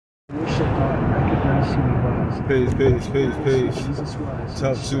Peace.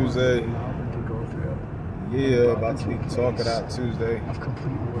 Tough Tuesday. Yeah, about to be talking out Tuesday. Of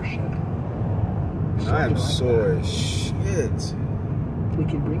complete worship. And I am sore as shit. We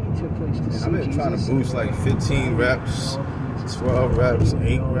can bring you to a place to see. I've been trying to boost like 15 reps, 12 reps,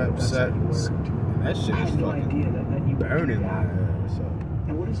 8 rep sets. And that shit is fucking burning my ass. So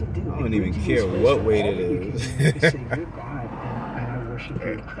I don't even care what weight it is.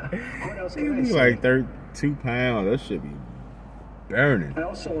 It be like 32 pounds. That should be burning.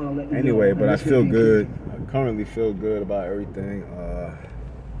 Anyway, but I feel good. I currently feel good about everything.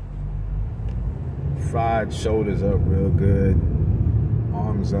 Fried shoulders up real good.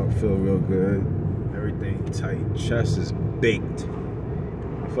 Arms up feel real good. Everything tight. Chest is baked.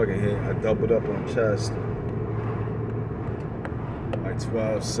 I doubled up on chest. Like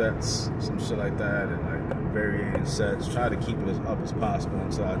 12 sets, some shit like that, and like varying sets. Try to keep it as up as possible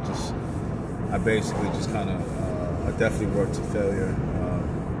until I basically just kind of, I definitely worked to failure.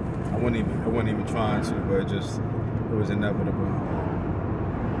 I wasn't even trying to, but it was inevitable.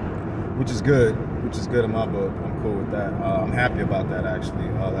 Which is good in my book. I'm cool with that. I'm happy about that actually.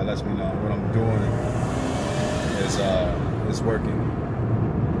 That lets me know what I'm doing is working.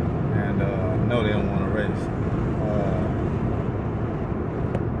 And no, they don't want to race.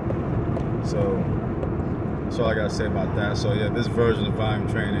 So that's all I gotta say about that. So yeah, this version of volume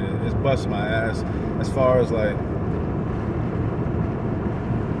training is busting my ass. As far as like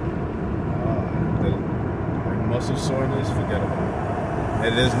muscle soreness, forget about it.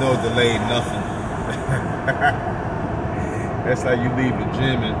 And there's no delay, nothing. It's like you leave the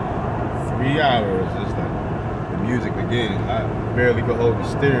gym in 3 hours. It's like the music begins. I barely could hold the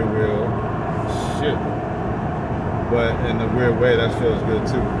steering wheel. Shit. But in a weird way, that feels good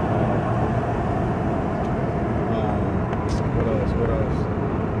too. What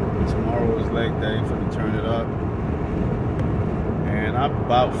else? Tomorrow is leg day for me to turn it up. And I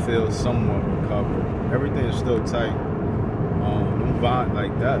about feel somewhat recovered. Everything is still tight.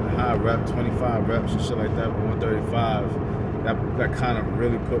 Like that high rep, 25 reps and shit like that with 135, that kind of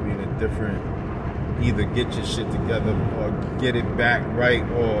really put me in a different, either get your shit together or get it back right,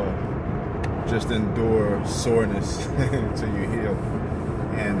 or just endure soreness until you heal.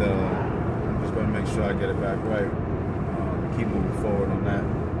 And I'm just gonna make sure I get it back right. Keep moving forward on that.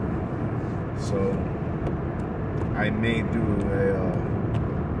 So I may do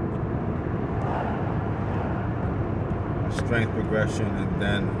strength progression and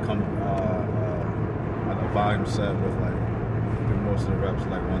then come at a volume set with like most of the reps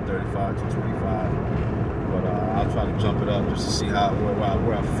like 135 to 25. But I'll try to jump it up just to see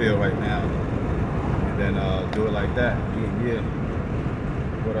where I feel right now, and then do it like that. Yeah.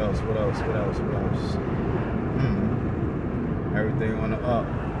 What else? Everything on the up.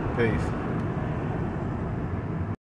 Peace.